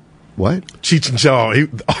 What? Cheech and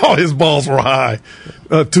Chong. All his balls were high.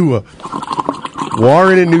 Tua.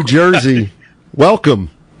 Warren in New Jersey. Welcome.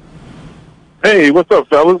 Hey, what's up,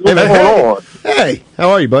 fellas? What's going on? Hey, how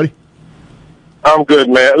are you, buddy? I'm good,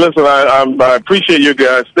 man. Listen, I appreciate your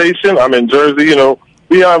guys' station. I'm in Jersey, you know.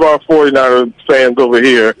 We have our 49ers fans over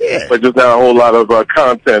here, but just not a whole lot of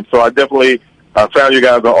content. So I definitely found you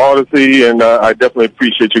guys on Odyssey, and I definitely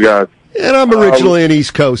appreciate you guys. And I'm originally an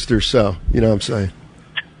East Coaster, so you know what I'm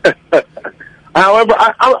saying. However,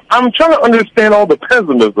 I'm trying to understand all the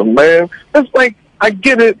pessimism, man. It's like, I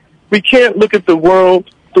get it. We can't look at the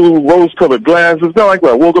world through rose-colored glasses. It's not like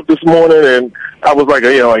when I woke up this morning and I was like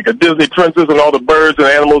a Disney princess and all the birds and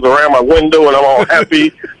animals around my window and I'm all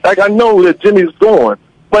happy. Like, I know that Jimmy's gone.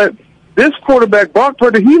 But this quarterback, Brock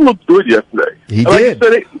Purdy, he looked good yesterday. He did. You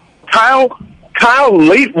said, Kyle,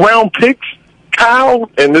 late-round picks. Kyle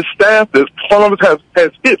and this staff, this front office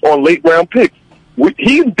has hit on late-round picks.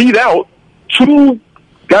 He beat out 2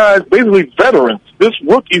 guys, basically veterans. This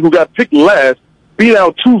rookie who got picked last beat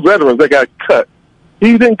out 2 veterans that got cut.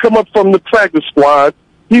 He didn't come up from the practice squad.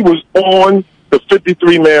 He was on the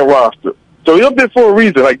 53-man roster. So he's up there for a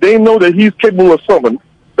reason. Like, they know that he's capable of something.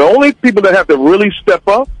 The only people that have to really step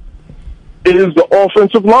up is the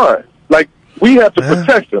offensive line. Like, we have to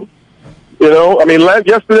protect him. You know, I mean,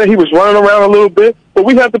 yesterday he was running around a little bit, but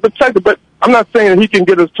we have to protect him. But I'm not saying that he can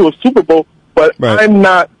get us to a Super Bowl, but I'm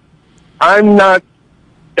not,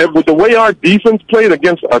 with the way our defense played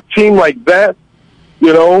against a team like that,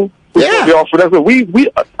 you know, Yeah.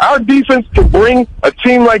 Our defense can bring a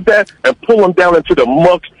team like that and pull them down into the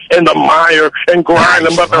muck and the mire and grind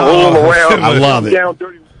them up and roll them around. I love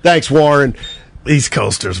it. Thanks, Warren. East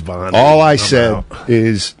Coasters, Bond. All I said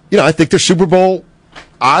is, I think their Super Bowl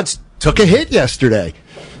odds took a hit yesterday.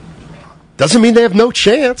 Doesn't mean they have no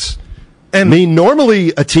chance.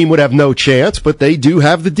 Normally a team would have no chance, but they do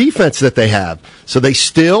have the defense that they have. So they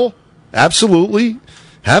still absolutely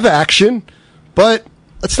have action, but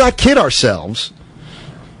let's not kid ourselves.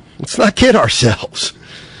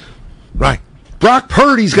 Right. Brock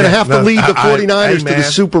Purdy's going to have to lead the 49ers to the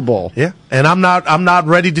Super Bowl. Yeah. And I'm not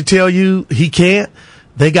ready to tell you he can't.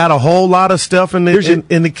 They got a whole lot of stuff in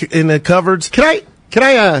the cupboards. Can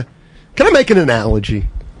I make an analogy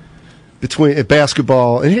between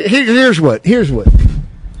basketball and here's what.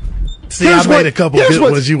 See, I made a couple good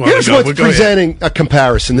ones you want to go. Here's what's presenting a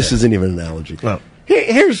comparison. This isn't even an analogy. No.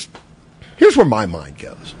 Here's where my mind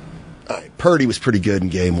goes. All right, Purdy was pretty good in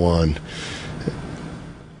game one.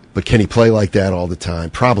 But can he play like that all the time?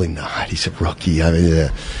 Probably not. He's a rookie. I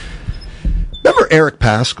mean, remember Eric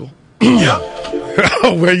Paschal? Yeah.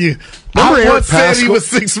 Where you? Remember Eric said Paschal? he was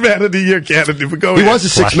 6th Man of the Year candidate. But go he ahead. was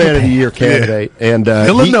a 6th Man of the Year candidate, and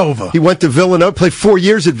Villanova. He went to Villanova, played 4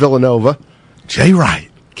 years at Villanova. Jay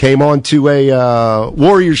Wright came on to a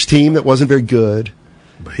Warriors team that wasn't very good,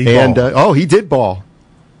 he did ball.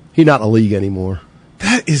 He's not in the league anymore.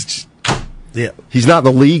 That is, he's not in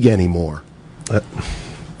the league anymore.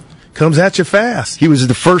 Comes at you fast. He was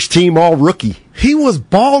the first team all rookie. He was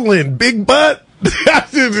balling, big butt,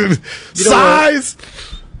 size.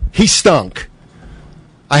 He stunk.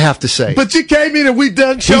 I have to say. But you came in and we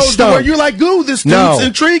done shows where you're like, "Ooh, this dude's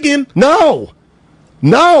intriguing." No.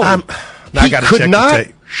 I He gotta could check not the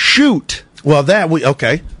tape. shoot. Well,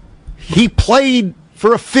 okay. He played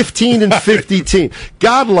for a 15-50 team.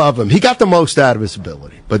 God love him. He got the most out of his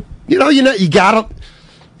ability. But you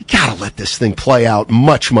gotta let this thing play out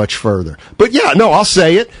much, much further. But I'll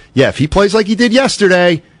say it. Yeah, if he plays like he did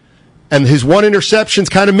yesterday, and his one interception's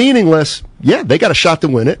kind of meaningless, they got a shot to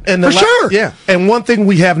win it. And for sure. Yeah. And one thing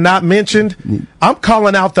we have not mentioned, I'm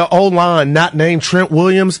calling out the O-line, not named Trent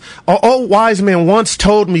Williams. Old wise man once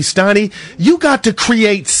told me, Steiny, you got to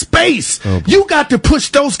create space. You got to push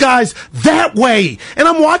those guys that way. And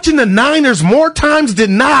I'm watching the Niners more times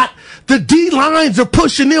than not. The D-lines are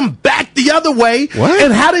pushing them back the other way. What?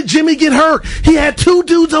 And how did Jimmy get hurt? He had 2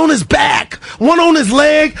 dudes on his back. One on his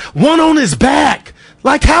leg, one on his back.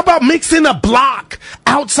 Like, how about mixing a block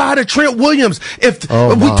outside of Trent Williams? If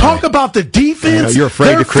we talk about the defense, you're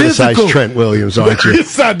afraid to criticize physical. Trent Williams, aren't you?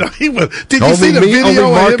 Yes, I know. Did you see the video only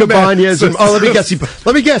Mark of him? Ibanez let me guess. He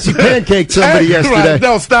pancaked somebody yesterday. Right.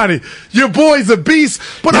 No, Stoney, your boy's a beast.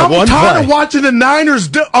 But I'm tired of watching the Niners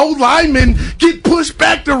O-linemen get pushed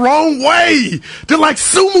back the wrong way. They're like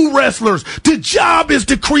sumo wrestlers. The job is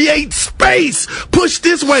to create space. Push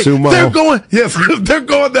this way. Sumo. They're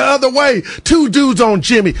going the other way. 2 dudes on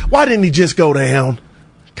Jimmy. Why didn't he just go down?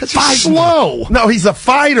 Because he's slow. No, he's a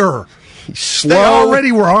fighter. He's slow. They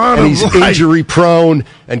already were on him. And he's injury prone.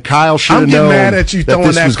 And Kyle should have known. I'm getting mad at you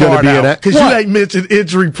throwing that card out because you ain't mentioned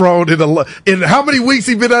injury prone in how many weeks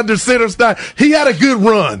he been under center snap. He had a good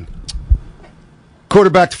run.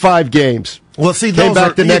 Quarterback to 5 games. Well, see, came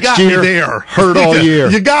back the next year. Hurt all year.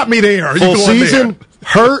 You got me there. Full season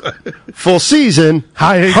hurt. Full season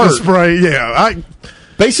high ankle sprain. Yeah,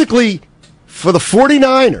 basically. For the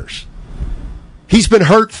 49ers, he's been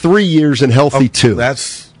hurt 3 years and healthy 2.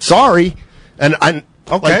 That's sorry, and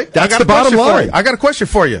that's the bottom line. I got a question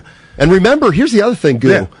for you. And remember, here's the other thing,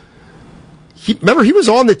 Goo. Yeah. He was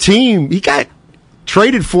on the team. He got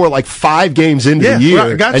traded for like 5 games into the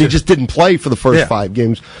year, and he just didn't play for the first 5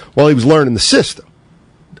 games while he was learning the system.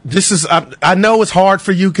 This is I know it's hard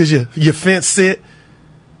for you because you fence sit.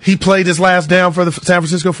 He played his last down for the San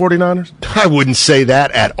Francisco 49ers? I wouldn't say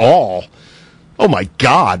that at all. Oh, my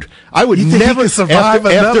God. I would never survive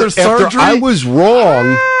another surgery. After I was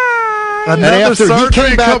wrong. Another surgery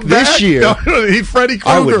he came back this year. He's Freddy Krueger.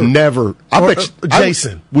 I would never.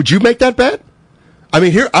 Jason. Would you make that bet? I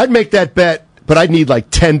mean, I'd make that bet, but I'd need like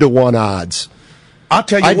 10-1 odds. I'll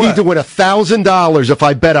tell you I'd need to win $1,000 if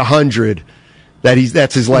I bet 100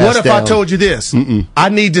 that's his last What if down. I told you this? I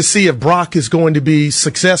need to see if Brock is going to be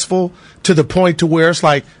successful to the point to where it's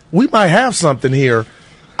like, we might have something here.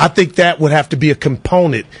 I think that would have to be a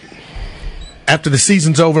component after the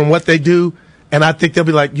season's over and what they do. And I think they'll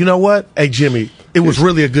be like, you know what? Hey, Jimmy, it was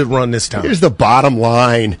really a good run this time. Here's the bottom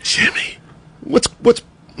line. Jimmy. What's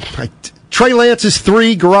Trey Lance is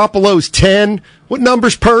 3, Garoppolo's 10. What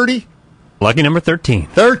number's Purdy? Lucky number 13.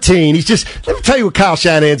 13. He's just, let me tell you what Kyle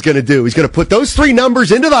Shanahan's going to do. He's going to put those 3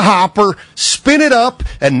 numbers into the hopper, spin it up,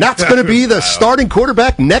 and that's going to be the starting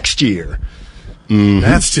quarterback next year.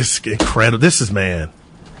 That's just incredible. This is, man.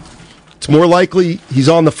 It's more likely he's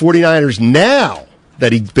on the 49ers now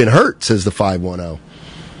that he's been hurt, says the 510.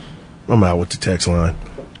 I'm out with the text line.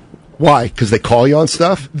 Why? Because they call you on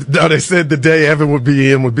stuff? No, they said the day Evan would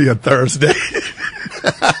be in would be a Thursday.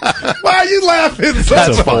 Why are you laughing?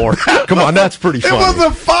 That's a 4. Come on, that's pretty funny. It was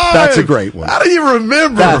a 5. That's a great one. How do you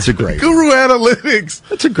remember? That's a great one. Guru Analytics.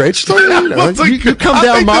 That's a great story. You come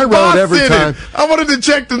down my road every time. I wanted to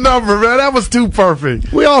check the number, man. That was too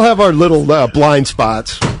perfect. We all have our little blind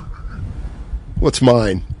spots. What's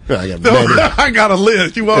mine? I got many. I got a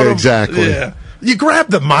list. You want exactly? Yeah. You grab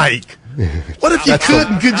the mic. What if you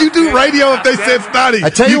couldn't? Could you do radio if they said Snotty? I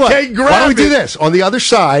tell you what. Can't grab why don't we do this on the other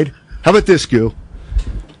side? How about this, Goo?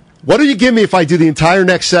 What do you give me if I do the entire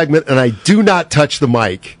next segment and I do not touch the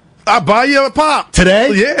mic? I buy you a pop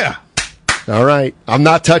today. Yeah. All right. I'm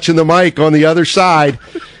not touching the mic on the other side,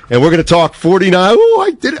 and we're going to talk 49. Oh,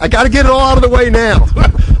 I did it. I got to get it all out of the way now.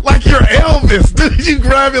 Like you're Elvis, dude. You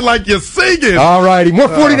grab it like you're singing. All righty. More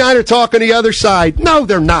 49er talk on the other side. No,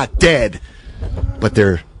 they're not dead, but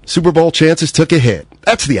their Super Bowl chances took a hit.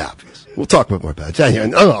 That's the obvious. We'll talk about more about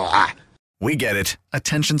it. We get it.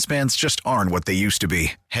 Attention spans just aren't what they used to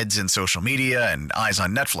be. Heads in social media and eyes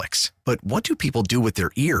on Netflix. But what do people do with their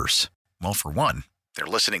ears? Well, for one, they're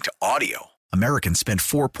listening to audio. Americans spend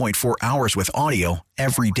 4.4 hours with audio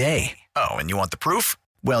every day. Oh, and you want the proof?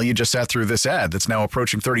 Well, you just sat through this ad that's now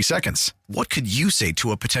approaching 30 seconds. What could you say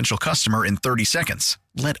to a potential customer in 30 seconds?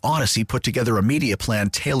 Let Odyssey put together a media plan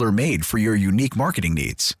tailor-made for your unique marketing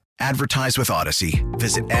needs. Advertise with Odyssey.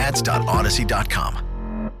 Visit ads.odyssey.com.